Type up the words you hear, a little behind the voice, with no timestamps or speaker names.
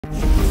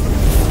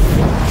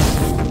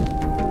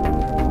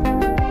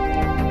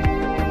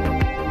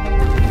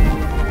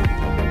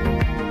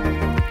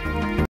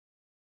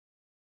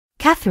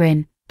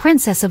Catherine,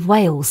 Princess of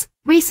Wales,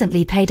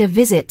 recently paid a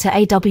visit to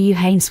A.W.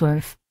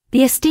 Hainsworth,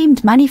 the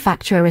esteemed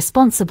manufacturer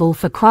responsible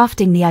for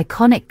crafting the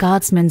iconic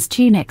guardsmen's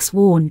tunics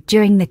worn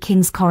during the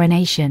King's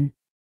coronation.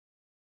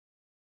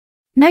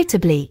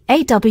 Notably,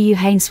 A.W.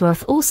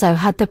 Hainsworth also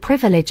had the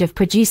privilege of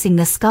producing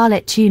the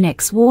scarlet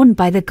tunics worn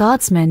by the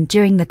guardsmen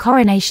during the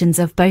coronations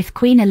of both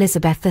Queen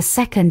Elizabeth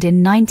II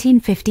in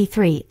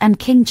 1953 and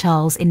King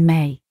Charles in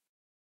May.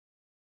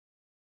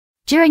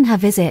 During her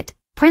visit,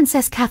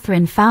 Princess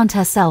Catherine found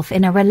herself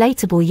in a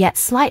relatable yet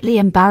slightly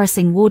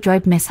embarrassing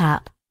wardrobe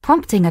mishap,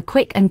 prompting a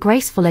quick and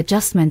graceful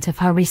adjustment of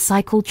her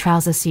recycled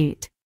trouser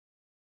suit.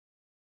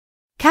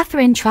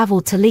 Catherine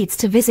travelled to Leeds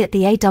to visit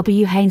the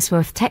A.W.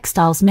 Hainsworth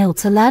textiles mill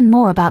to learn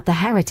more about the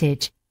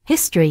heritage,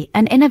 history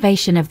and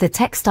innovation of the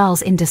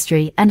textiles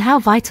industry and how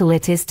vital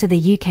it is to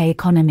the UK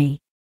economy.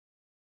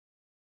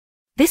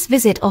 This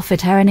visit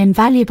offered her an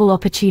invaluable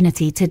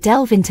opportunity to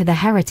delve into the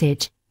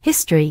heritage,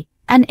 history,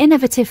 and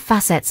innovative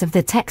facets of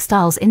the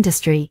textiles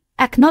industry,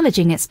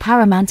 acknowledging its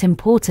paramount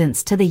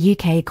importance to the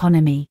UK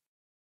economy.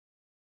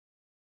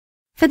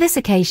 For this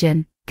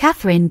occasion,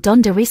 Catherine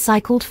donned a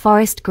recycled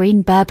forest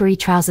green Burberry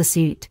trouser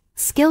suit,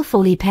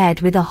 skillfully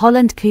paired with a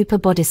Holland Cooper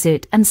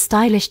bodysuit and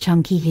stylish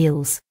chunky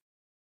heels.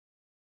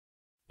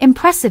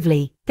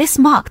 Impressively, this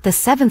marked the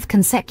 7th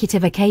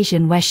consecutive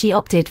occasion where she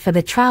opted for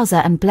the trouser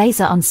and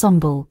blazer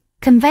ensemble,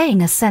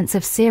 conveying a sense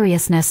of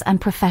seriousness and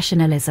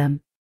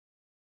professionalism.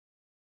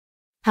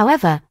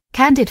 However,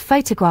 candid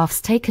photographs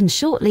taken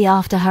shortly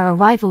after her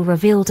arrival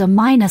revealed a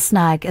minor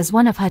snag as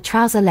one of her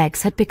trouser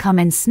legs had become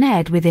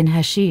ensnared within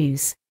her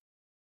shoes.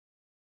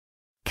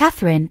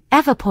 Catherine,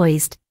 ever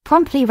poised,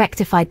 promptly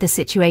rectified the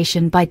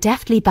situation by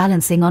deftly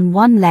balancing on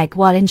one leg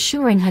while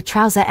ensuring her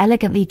trouser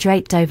elegantly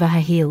draped over her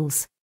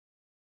heels.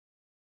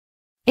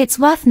 It's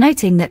worth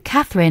noting that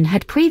Catherine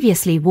had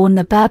previously worn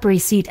the Burberry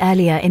suit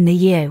earlier in the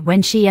year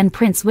when she and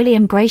Prince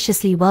William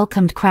graciously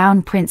welcomed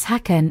Crown Prince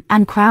Haakon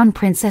and Crown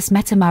Princess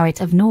Mette-Marit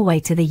of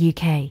Norway to the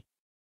UK.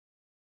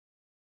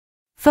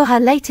 For her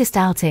latest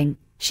outing,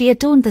 she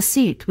adorned the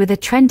suit with a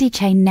trendy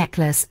chain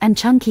necklace and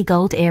chunky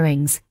gold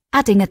earrings,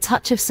 adding a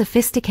touch of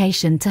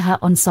sophistication to her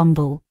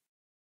ensemble.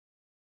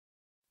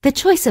 The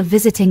choice of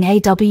visiting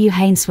A.W.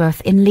 Hainsworth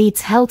in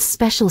Leeds held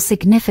special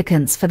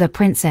significance for the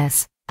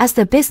princess, as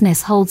the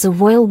business holds a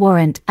royal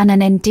warrant and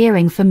an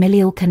endearing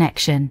familial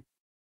connection.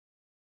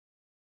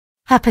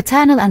 Her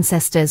paternal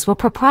ancestors were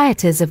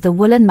proprietors of the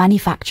woolen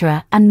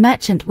manufacturer and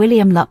merchant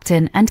William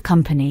Lupton and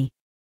Company.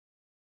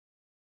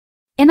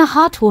 In a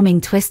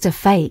heartwarming twist of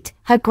fate,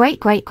 her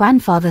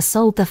great-great-grandfather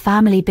sold the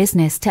family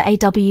business to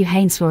A.W.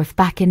 Hainsworth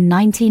back in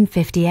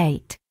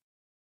 1958.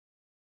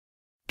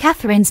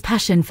 Catherine's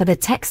passion for the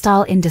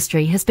textile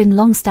industry has been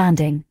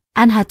long-standing,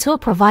 and her tour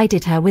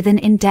provided her with an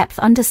in-depth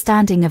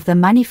understanding of the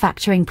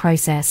manufacturing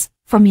process,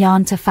 from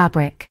yarn to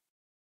fabric.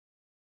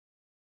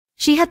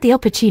 She had the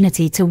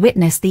opportunity to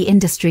witness the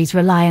industry's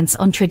reliance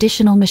on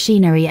traditional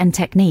machinery and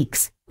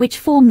techniques, which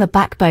form the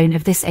backbone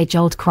of this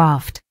age-old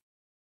craft.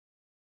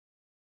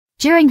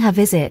 During her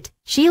visit,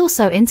 she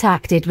also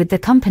interacted with the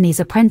company's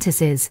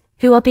apprentices,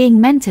 who are being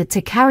mentored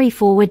to carry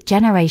forward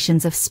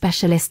generations of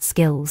specialist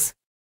skills.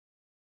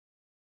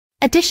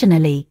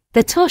 Additionally,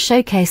 the tour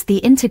showcased the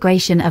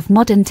integration of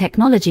modern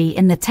technology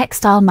in the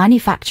textile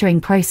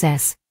manufacturing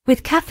process,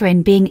 with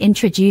Catherine being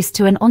introduced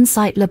to an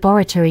on-site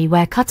laboratory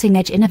where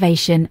cutting-edge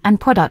innovation and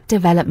product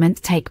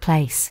development take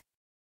place.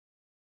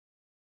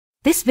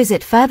 This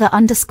visit further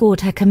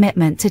underscored her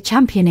commitment to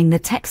championing the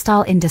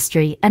textile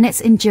industry and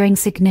its enduring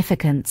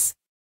significance.